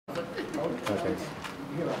Okay.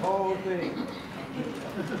 You get a whole thing.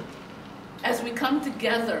 As we come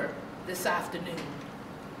together this afternoon,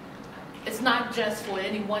 it's not just for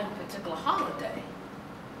any one particular holiday,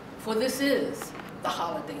 for this is the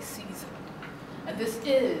holiday season, and this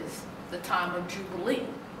is the time of Jubilee.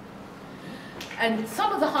 And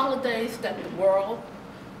some of the holidays that the world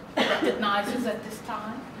recognizes at this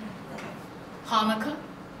time: Hanukkah,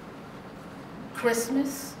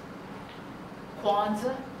 Christmas,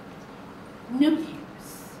 Kwanzaa, New Year's.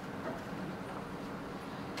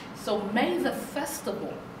 So may the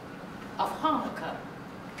festival of Hanukkah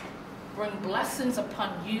bring blessings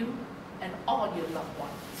upon you and all your loved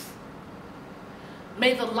ones.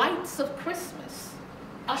 May the lights of Christmas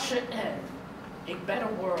usher in a better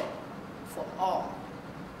world for all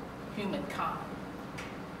humankind.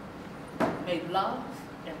 May love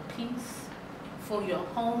and peace fill your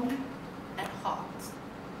home and hearts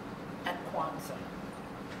at Kwanzaa.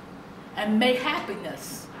 And may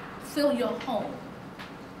happiness fill your home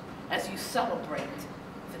as you celebrate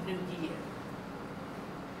the new year.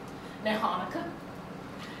 Now, Hanukkah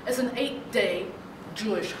is an 8-day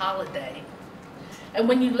Jewish holiday. And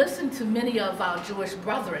when you listen to many of our Jewish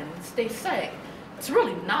brethren, they say it's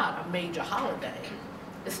really not a major holiday.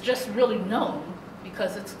 It's just really known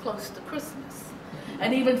because it's close to Christmas.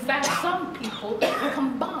 And even in fact, some people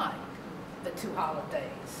combine the two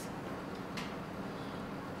holidays.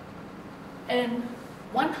 In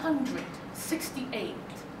 168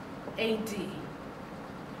 AD,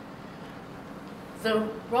 the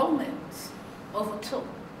Romans overtook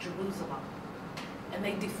Jerusalem and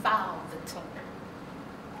they defiled the temple.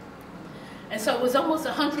 And so it was almost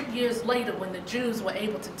 100 years later when the Jews were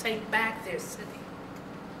able to take back their city.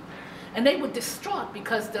 And they were distraught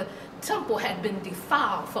because the temple had been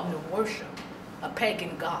defiled from the worship of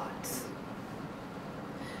pagan gods.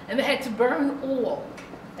 And they had to burn oil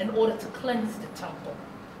in order to cleanse the temple.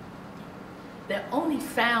 They only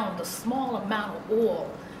found a small amount of oil,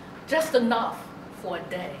 just enough for a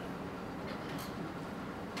day.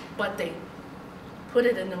 But they put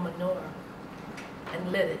it in the manure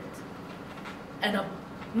and lit it. And a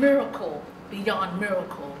miracle beyond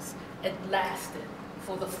miracles, it lasted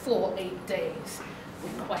for the full 8 days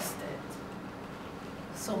requested.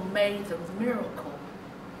 So may the miracle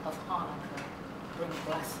of Hanukkah bring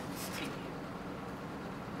blessings to you.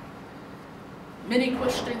 Many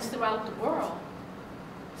Christians throughout the world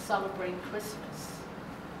celebrate Christmas.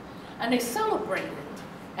 And they celebrate it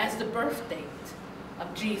as the birth date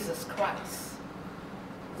of Jesus Christ,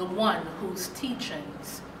 the one whose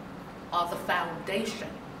teachings are the foundation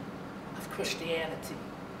of Christianity.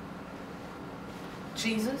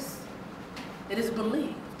 Jesus, it is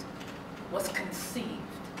believed, was conceived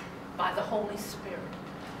by the Holy Spirit,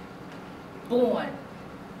 born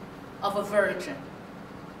of a virgin.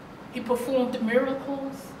 He performed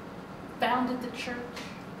miracles, founded the church,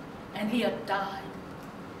 and he had died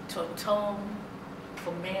to atone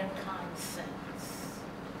for mankind's sins.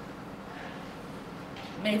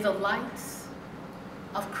 May the lights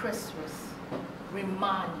of Christmas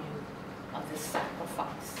remind you of this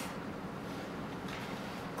sacrifice.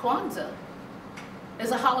 Kwanzaa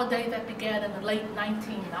is a holiday that began in the late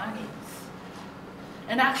 1990s.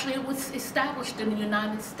 And actually it was established in the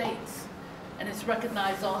United States, and it's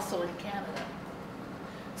recognized also in Canada,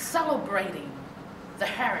 celebrating the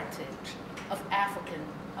heritage of African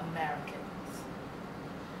Americans.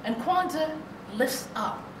 And Kwanzaa lifts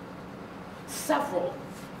up several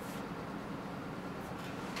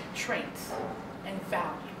traits and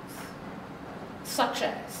values, such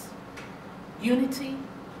as unity,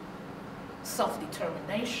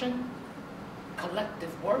 self-determination,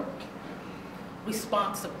 collective work,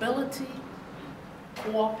 responsibility,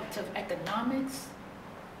 cooperative economics,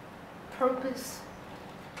 purpose,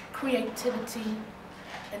 creativity,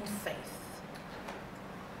 and faith.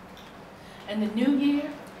 And the new year,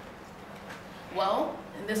 well,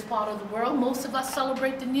 in this part of the world, most of us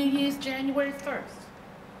celebrate the New Year's January 1st,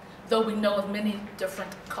 though we know of many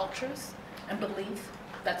different cultures and beliefs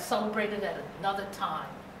that celebrate it at another time.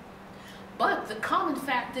 But the common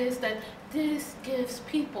fact is that this gives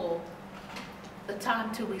people the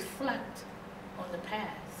time to reflect on the past,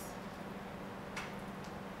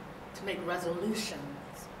 to make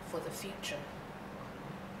resolutions for the future.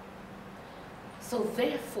 So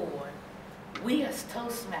therefore, we as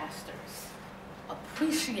Toastmasters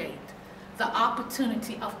appreciate the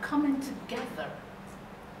opportunity of coming together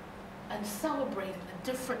and celebrating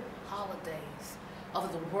the different holidays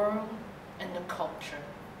of the world and the culture,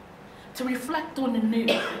 to reflect on the new,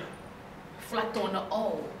 reflect on the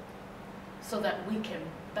old, so that we can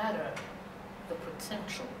better the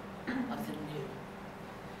potential of the new.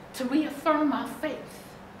 to reaffirm our faith,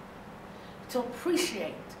 to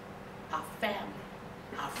appreciate our family,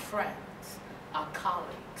 our friends, our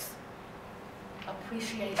colleagues,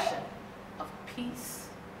 appreciation of peace,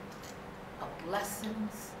 of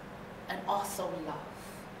blessings, and also love.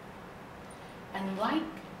 And like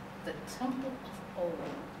the temple of old,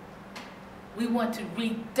 we want to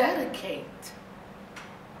rededicate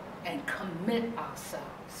and commit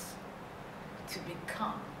ourselves to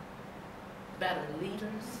become better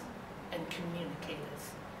leaders and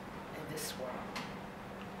communicators in this world.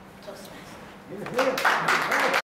 Toastmasters.